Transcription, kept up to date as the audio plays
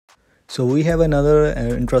So we have another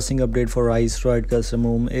interesting update for riceDROID custom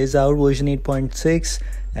room is out version 8.6,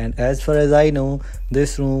 and as far as I know,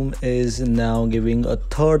 this room is now giving a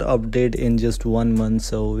third update in just 1 month.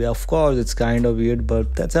 So yeah, of course it's kind of weird,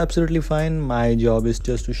 but that's absolutely fine. My job is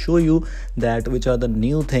just to show you that which are the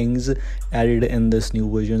new things added in this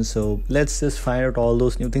new version. So let's just find out all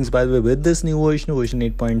those new things. By the way, with this new version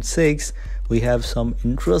 8.6, we have some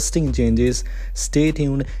interesting changes. Stay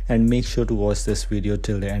tuned and make sure to watch this video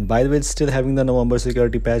till the end. By the way, it's still having the November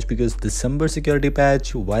security patch because December security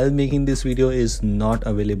patch while making this video is not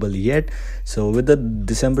available yet. So with the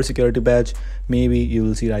December security patch, maybe you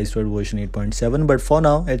will see riceDROID version 8.7, but for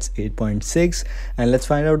now it's 8.6. and let's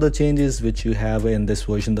find out the changes which you have in this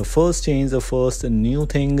version. The first change, the first new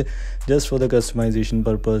thing, just for the customization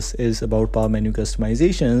purpose, is about power menu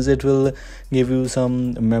customizations. It will give you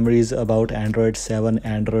some memories about Android 7,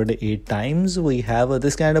 Android 8 times. We have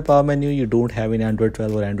this kind of power menu you don't have in Android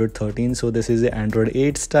 12 or Android 13. So this is the Android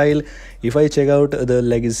 8 style. If I check out the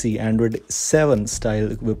legacy Android 7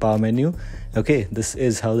 style power menu, okay, this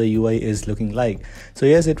is how the UI is looking like. So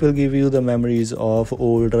yes, it will give you the memories of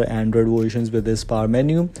older Android versions with this power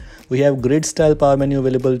menu. We have grid style power menu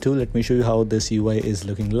available too. Let me show you how this UI is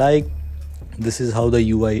looking like. This is how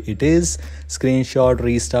the UI it is. Screenshot,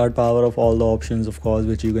 restart, power of all the options, of course,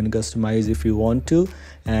 which you can customize if you want to.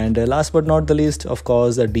 And last but not the least, of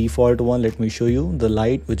course, the default one. Let me show you the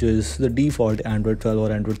light, which is the default Android 12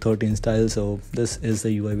 or Android 13 style. So this is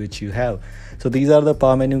the UI which you have. So these are the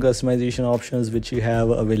power menu customization options which you have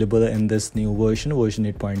available in this new version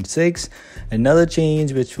 8.6. Another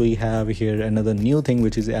change which we have here, another new thing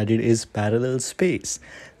which is added, is parallel space.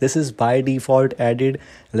 This is by default added.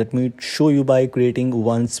 Let me show you by creating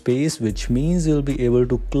one space, which means you'll be able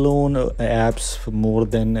to clone apps more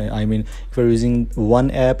than, if you're using one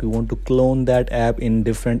app, you want to clone that app in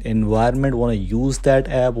different environment, want to use that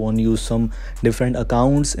app, want to use some different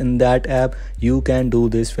accounts in that app, you can do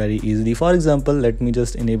this very easily. For example, let me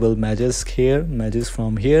just enable Magisk here, Magisk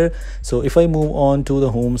from here. So if I move on to the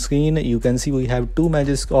home screen, you can see we have two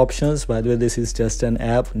Magisk options. By the way, this is just an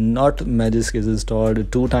app, not Magisk is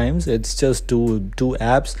installed two times. It's just two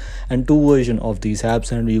apps and two versions of these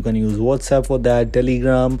apps, and you can use WhatsApp for that,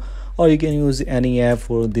 Telegram, or you can use any app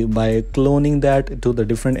for by cloning that to the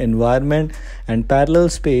different environment. And parallel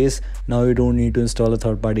space, now you don't need to install a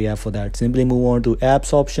third-party app for that. Simply move on to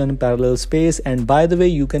apps option, parallel space, and by the way,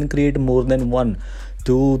 you can create more than 1,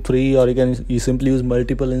 2, 3, or you simply use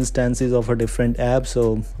multiple instances of a different app.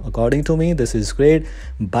 So according to me, this is great.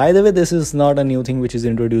 By the way, this is not a new thing which is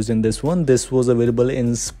introduced in this one. This was available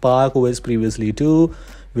in Spark OS previously too,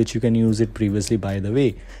 which you can use it previously, by the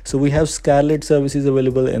way. So we have Scarlet Services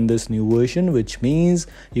available in this new version, which means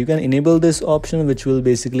you can enable this option, which will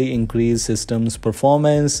basically increase system's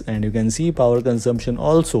performance, and you can see power consumption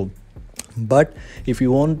also. But if you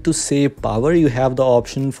want to save power, you have the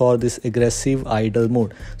option for this aggressive idle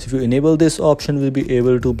mode. So if you enable this option, we'll be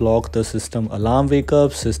able to block the system alarm wake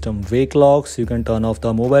up, system wake locks. You can turn off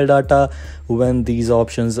the mobile data when these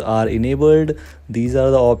options are enabled. These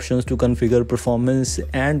are the options to configure performance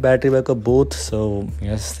and battery backup both. So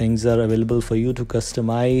yes, things are available for you to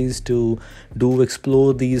customize, to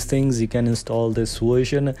explore these things. You can install this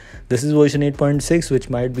version. This is version 8.6, which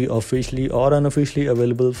might be officially or unofficially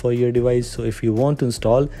available for your device. So if you want to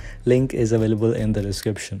install, link is available in the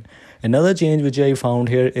description. Another change which I found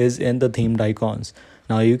here is in the themed icons.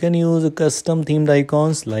 Now you can use custom themed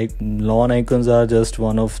icons, like lawn icons are just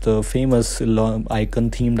one of the famous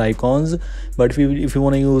icon themed icons. But if you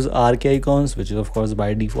want to use RK icons, which is of course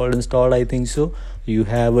by default installed, I think so, you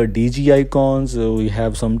have a DG icons, we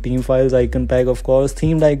have some theme files icon pack. Of course,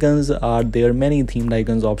 themed icons are there, many themed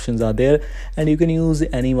icons options are there, and you can use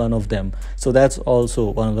any one of them. So that's also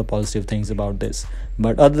one of the positive things about this.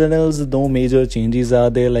 But other than else, no major changes are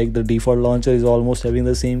there. Like the default launcher is almost having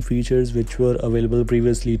the same features which were available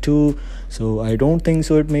previously too. So I don't think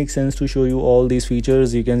so it makes sense to show you all these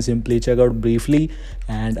features. You can simply check out briefly.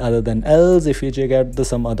 And other than else, if you check out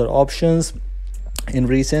some other options, in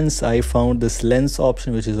recents I found this lens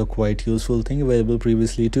option, which is a quite useful thing, available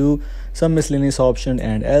previously too, some miscellaneous option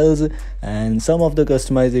and else, and some of the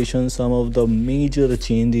customizations, some of the major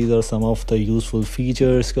changes, or some of the useful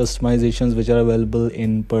features customizations which are available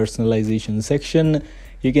in personalization section.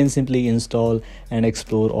 You can simply install and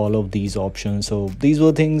explore all of these options. So these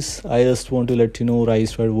were things I just want to let you know.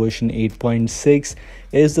 riceDROID version 8.6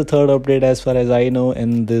 is the third update as far as I know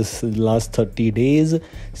in this last 30 days.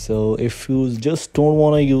 So if you just don't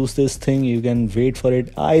want to use this thing, you can wait for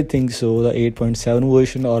it. I think so the 8.7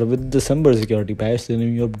 version, or with December security patch, the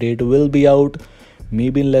new update will be out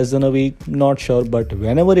maybe in less than a week, not sure, but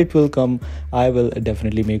whenever it will come, I will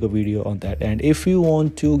definitely make a video on that. And if you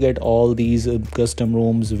want to get all these custom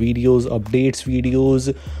ROMs videos, updates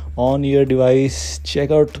videos on your device,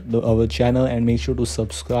 check out our channel and make sure to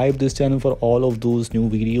subscribe this channel for all of those new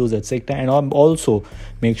videos, etc. And also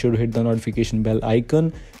make sure to hit the notification bell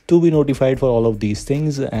icon to be notified for all of these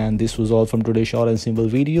things. And this was all from today's short and simple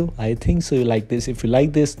video. I think so you like this. If you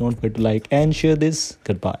like this, don't forget to like and share this.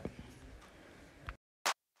 Goodbye.